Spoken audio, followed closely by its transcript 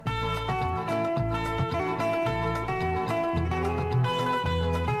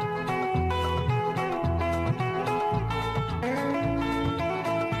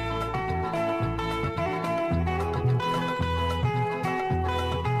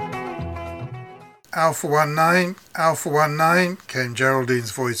Alpha 19, Alpha 19, came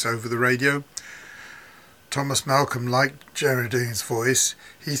Geraldine's voice over the radio. Thomas Malcolm liked Geraldine's voice.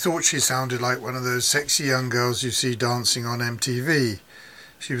 He thought she sounded like one of those sexy young girls you see dancing on MTV.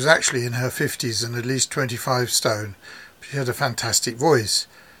 She was actually in her 50s and at least 25 stone. She had a fantastic voice.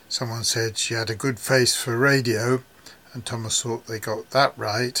 Someone said she had a good face for radio, and Thomas thought they got that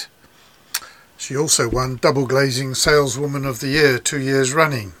right. She also won Double Glazing Saleswoman of the Year 2 years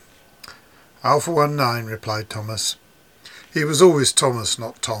running. Alpha 19, replied Thomas. He was always Thomas,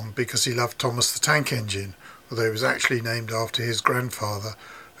 not Tom, because he loved Thomas the Tank Engine, although it was actually named after his grandfather,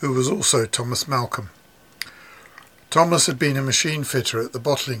 who was also Thomas Malcolm. Thomas had been a machine fitter at the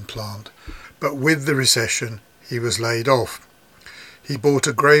bottling plant, but with the recession he was laid off. He bought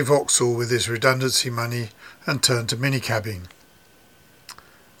a grey Vauxhall with his redundancy money and turned to minicabbing.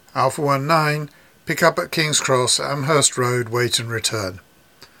 Alpha 19, pick up at King's Cross, Amherst Road, wait and return.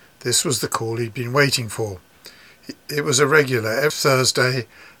 This was the call he'd been waiting for. It was a regular every Thursday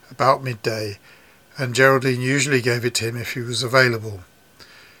about midday, and Geraldine usually gave it to him if he was available.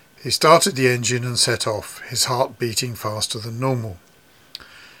 He started the engine and set off, his heart beating faster than normal.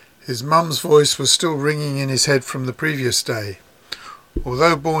 His mum's voice was still ringing in his head from the previous day.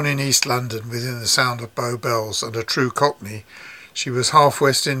 Although born in East London within the sound of Bow Bells and a true Cockney, she was half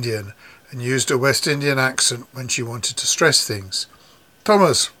West Indian and used a West Indian accent when she wanted to stress things.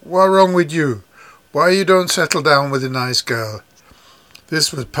 "Thomas, what wrong with you? Why you don't settle down with a nice girl?"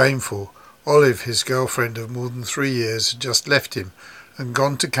 This was painful. Olive, his girlfriend of more than 3 years, had just left him and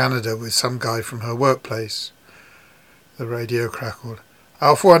gone to Canada with some guy from her workplace. The radio crackled.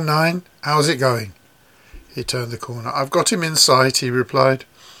 "Alpha 19, how's it going?" He turned the corner. "I've got him in sight," he replied.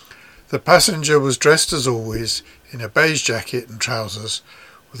 The passenger was dressed as always in a beige jacket and trousers,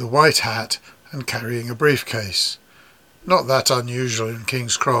 with a white hat and carrying a briefcase. Not that unusual in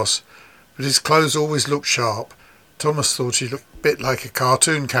King's Cross, but his clothes always looked sharp. Thomas thought he looked a bit like a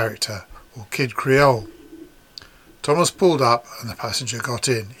cartoon character, or Kid Creole. Thomas pulled up and the passenger got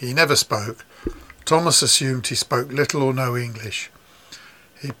in. He never spoke. Thomas assumed he spoke little or no English.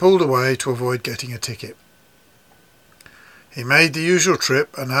 He pulled away to avoid getting a ticket. He made the usual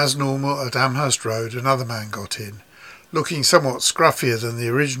trip, and as normal at Amherst Road another man got in, looking somewhat scruffier than the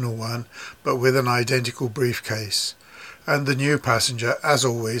original one, but with an identical briefcase. And the new passenger, as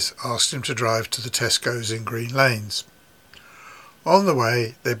always, asked him to drive to the Tesco's in Green Lanes. On the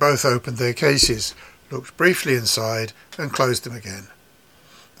way, they both opened their cases, looked briefly inside, and closed them again.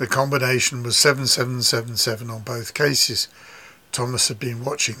 The combination was 7777 on both cases. Thomas had been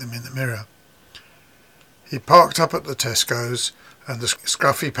watching them in the mirror. He parked up at the Tesco's, and the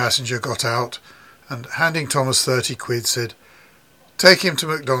scruffy passenger got out, and handing Thomas 30 quid said, "Take him to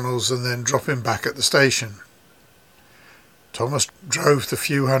McDonald's and then drop him back at the station." Thomas drove the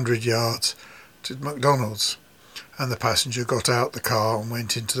few hundred yards to McDonald's, and the passenger got out the car and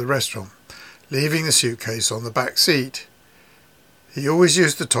went into the restaurant, leaving the suitcase on the back seat. He always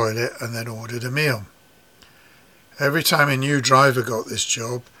used the toilet and then ordered a meal. Every time a new driver got this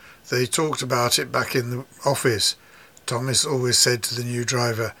job, they talked about it back in the office. Thomas always said to the new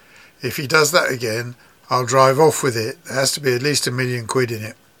driver, "If he does that again, I'll drive off with it. There has to be at least £1 million in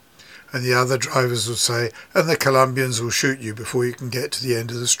it." And the other drivers would say, "And the Colombians will shoot you before you can get to the end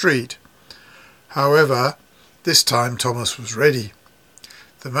of the street." However, this time Thomas was ready.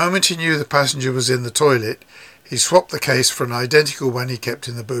 The moment he knew the passenger was in the toilet, he swapped the case for an identical one he kept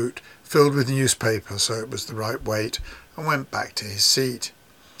in the boot, filled with newspaper so it was the right weight, and went back to his seat.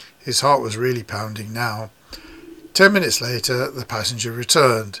 His heart was really pounding now. 10 minutes later, the passenger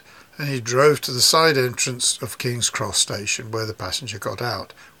returned, and he drove to the side entrance of King's Cross station where the passenger got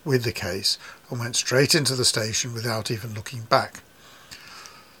out with the case and went straight into the station without even looking back.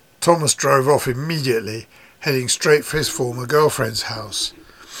 Thomas drove off immediately, heading straight for his former girlfriend's house.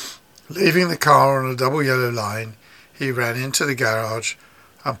 Leaving the car on a double yellow line, he ran into the garage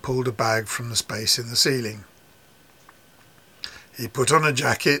and pulled a bag from the space in the ceiling. He put on a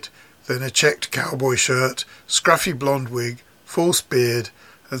jacket, then a checked cowboy shirt, scruffy blonde wig, false beard,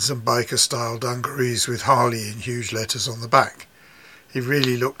 and some biker-style dungarees with Harley in huge letters on the back. He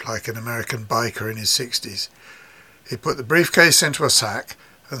really looked like an American biker in his 60s. He put the briefcase into a sack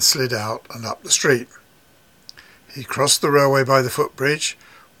and slid out and up the street. He crossed the railway by the footbridge,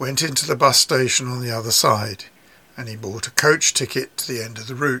 went into the bus station on the other side, and he bought a coach ticket to the end of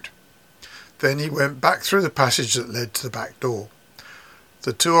the route. Then he went back through the passage that led to the back door.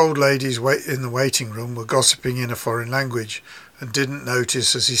 The two old ladies in the waiting room were gossiping in a foreign language and didn't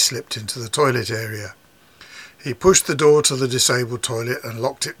notice as he slipped into the toilet area. He pushed the door to the disabled toilet and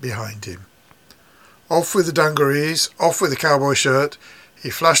locked it behind him. Off with the dungarees, off with the cowboy shirt, He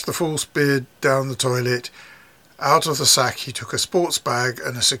flushed the false beard down the toilet. Out of the sack he took a sports bag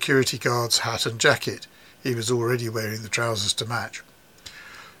and a security guard's hat and jacket. He was already wearing the trousers to match.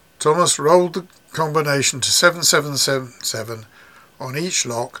 Thomas rolled the combination to 7777 on each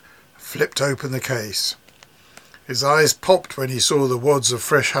lock, flipped open the case. His eyes popped when he saw the wads of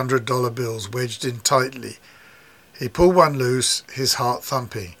fresh $100 bills wedged in tightly. He pulled one loose, his heart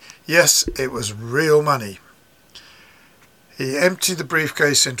thumping. Yes, it was real money. He emptied the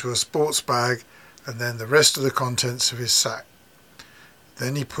briefcase into a sports bag and then the rest of the contents of his sack.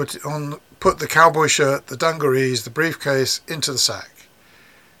 Then he put the cowboy shirt, the dungarees, the briefcase into the sack.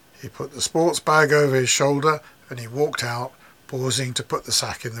 He put the sports bag over his shoulder and he walked out, pausing to put the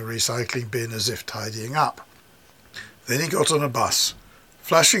sack in the recycling bin as if tidying up. Then he got on a bus.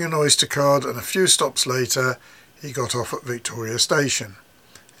 Flashing an Oyster card, and a few stops later he got off at Victoria Station.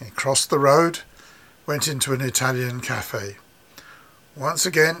 He crossed the road, went into an Italian cafe. Once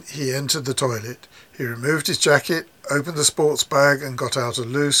again he entered the toilet. He removed his jacket, opened the sports bag and got out a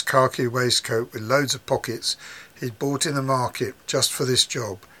loose khaki waistcoat with loads of pockets he'd bought in the market just for this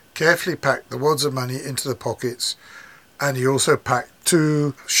job. Carefully packed the wads of money into the pockets, and he also packed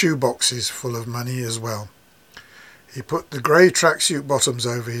 2 shoe boxes full of money as well. He put the grey tracksuit bottoms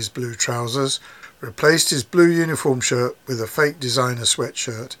over his blue trousers, replaced his blue uniform shirt with a fake designer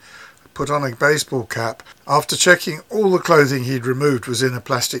sweatshirt, put on a baseball cap. After checking all the clothing he'd removed was in a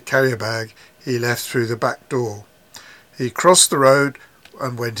plastic carrier bag, he left through the back door. He crossed the road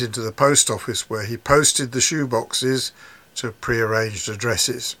and went into the post office, where he posted the shoe boxes to pre-arranged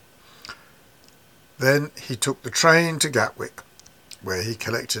addresses. Then he took the train to Gatwick, where he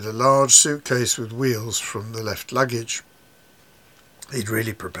collected a large suitcase with wheels from the left luggage. He'd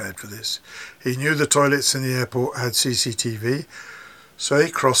really prepared for this. He knew the toilets in the airport had CCTV, so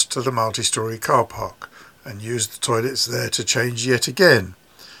he crossed to the multi-storey car park and used the toilets there to change yet again.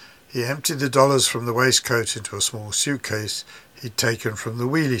 He emptied the dollars from the waistcoat into a small suitcase he'd taken from the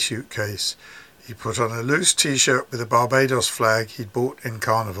wheelie suitcase. He put on a loose t-shirt with a Barbados flag he'd bought in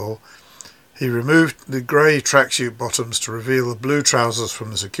Carnival. He removed the grey tracksuit bottoms to reveal the blue trousers from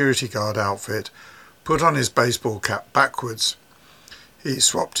the security guard outfit, put on his baseball cap backwards. He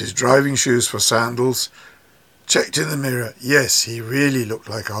swapped his driving shoes for sandals, checked in the mirror. Yes, he really looked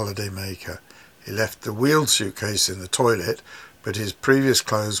like a holiday maker. He left the wheeled suitcase in the toilet, but his previous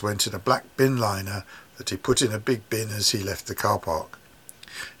clothes went in a black bin liner that he put in a big bin as he left the car park.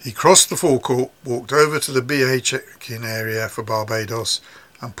 He crossed the forecourt, walked over to the BA check-in area for Barbados,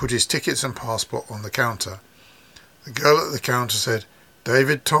 and put his tickets and passport on the counter. The girl at the counter said,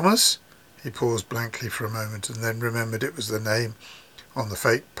 "David Thomas?" He paused blankly for a moment and then remembered it was the name on the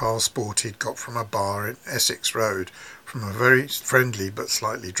fake passport he'd got from a bar in Essex Road from a very friendly but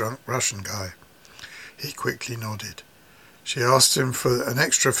slightly drunk Russian guy. He quickly nodded. She asked him for an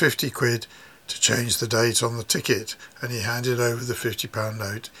extra 50 quid to change the date on the ticket, and he handed over the £50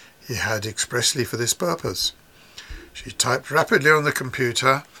 note he had expressly for this purpose. She typed rapidly on the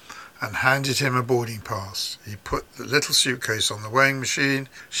computer and handed him a boarding pass. He put the little suitcase on the weighing machine.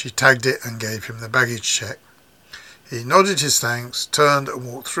 She tagged it and gave him the baggage check. He nodded his thanks, turned and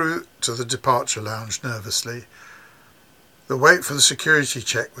walked through to the departure lounge nervously. The wait for the security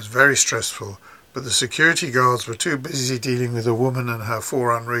check was very stressful, but the security guards were too busy dealing with a woman and her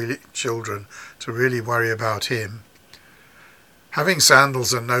 4 unruly children to really worry about him. Having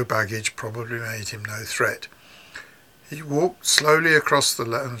sandals and no baggage probably made him no threat. He walked slowly across the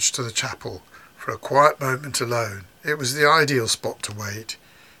lounge to the chapel for a quiet moment alone. It was the ideal spot to wait.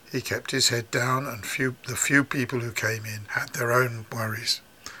 He kept his head down, and the few people who came in had their own worries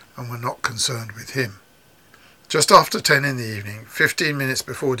and were not concerned with him. Just after 10 in the evening, 15 minutes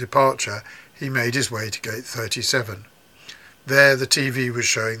before departure, he made his way to gate 37. There the TV was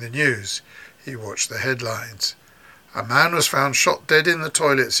showing the news. He watched the headlines. A man was found shot dead in the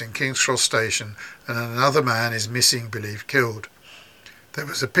toilets in King's Cross Station, and another man is missing, believed killed. There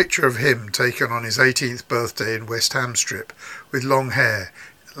was a picture of him taken on his 18th birthday in West Ham Strip, with long hair.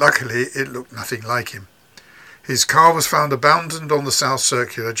 Luckily, it looked nothing like him. His car was found abandoned on the South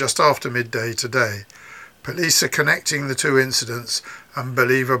Circular just after midday today. Police are connecting the 2 incidents and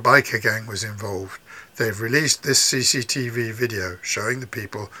believe a biker gang was involved. They've released this CCTV video showing the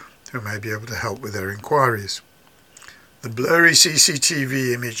people who may be able to help with their inquiries. The blurry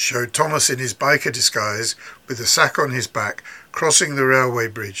CCTV image showed Thomas in his biker disguise with a sack on his back crossing the railway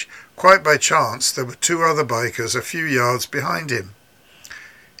bridge. Quite by chance, there were 2 other bikers a few yards behind him.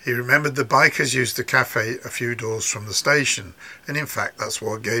 He remembered the bikers used the cafe a few doors from the station, and in fact that's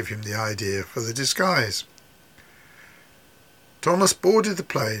what gave him the idea for the disguise. Thomas boarded the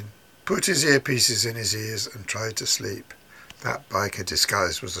plane, put his earpieces in his ears and tried to sleep. That biker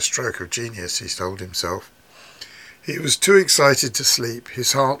disguise was a stroke of genius, he told himself. He was too excited to sleep.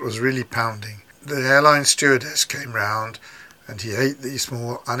 His heart was really pounding. The airline stewardess came round and he ate the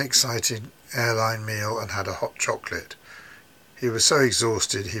small, unexcited airline meal and had a hot chocolate. He was so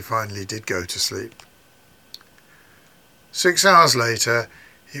exhausted he finally did go to sleep. 6 hours later,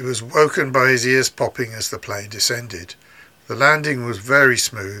 he was woken by his ears popping as the plane descended. The landing was very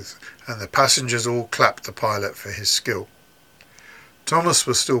smooth and the passengers all clapped the pilot for his skill. Thomas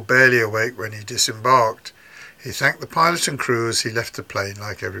was still barely awake when he disembarked. He thanked the pilot and crew as he left the plane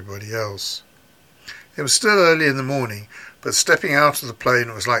like everybody else. It was still early in the morning, but stepping out of the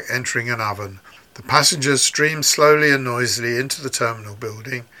plane was like entering an oven. The passengers streamed slowly and noisily into the terminal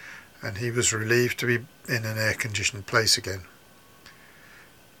building, and he was relieved to be in an air-conditioned place again.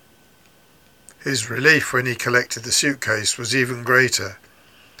 His relief when he collected the suitcase was even greater.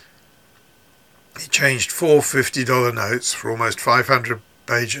 He changed 4 $50 notes for almost 500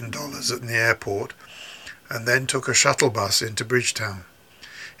 Bajan dollars at the airport, and then took a shuttle bus into Bridgetown.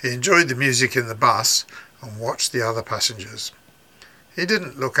 He enjoyed the music in the bus and watched the other passengers. He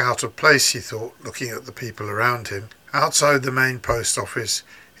didn't look out of place, he thought, looking at the people around him. Outside the main post office,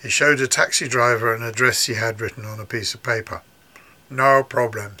 he showed a taxi driver an address he had written on a piece of paper. "No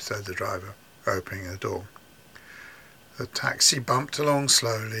problem," said the driver, opening the door. The taxi bumped along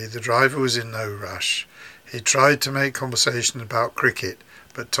slowly. The driver was in no rush. He tried to make conversation about cricket,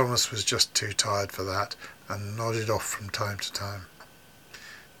 but Thomas was just too tired for that and nodded off from time to time.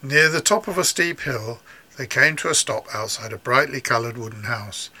 Near the top of a steep hill, they came to a stop outside a brightly coloured wooden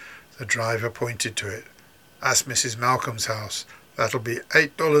house. The driver pointed to it. "That's Mrs. Malcolm's house. That'll be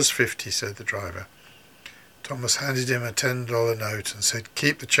 $8.50, said the driver. Thomas handed him a $10 note and said,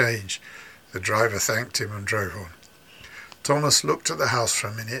 "Keep the change." The driver thanked him and drove on. Thomas looked at the house for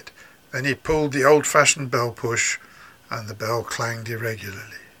a minute, then he pulled the old-fashioned bell push and the bell clanged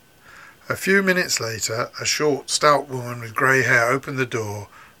irregularly. A few minutes later, a short, stout woman with grey hair opened the door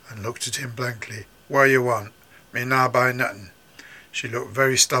and looked at him blankly. "What you want? Me nah buy nothin'." She looked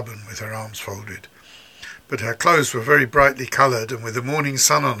very stubborn with her arms folded, but her clothes were very brightly coloured, and with the morning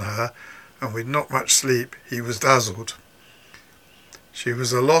sun on her, and with not much sleep, he was dazzled. She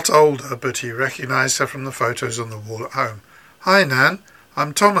was a lot older, but he recognised her from the photos on the wall at home. "Hi, Nan.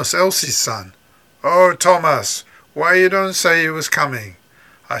 I'm Thomas, Elsie's son." "Oh, Thomas, why you don't say you was coming?"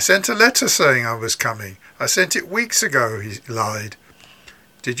 "I sent a letter saying I was coming. I sent it weeks ago," he lied.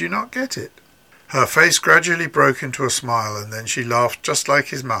 "Did you not get it?" Her face gradually broke into a smile, and then she laughed just like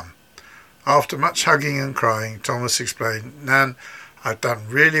his mum. After much hugging and crying, Thomas explained, "Nan, I've done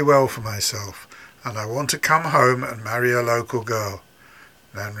really well for myself, and I want to come home and marry a local girl."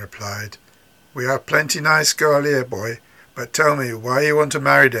 Nan replied, "We have plenty nice girl here, boy, but tell me why you want to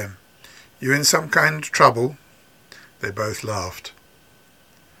marry them. You in some kind of trouble?" They both laughed.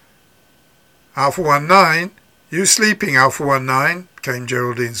 "Alpha 19, you sleeping, Alpha 19? Came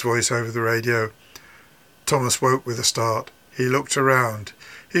Geraldine's voice over the radio. Thomas woke with a start. He looked around.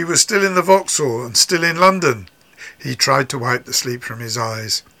 He was still in the Vauxhall and still in London. He tried to wipe the sleep from his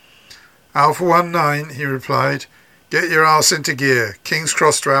eyes. "Alpha 19, he replied. "Get your arse into gear. King's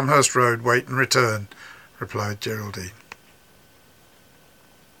Cross to Amherst Road, wait and return," replied Geraldine.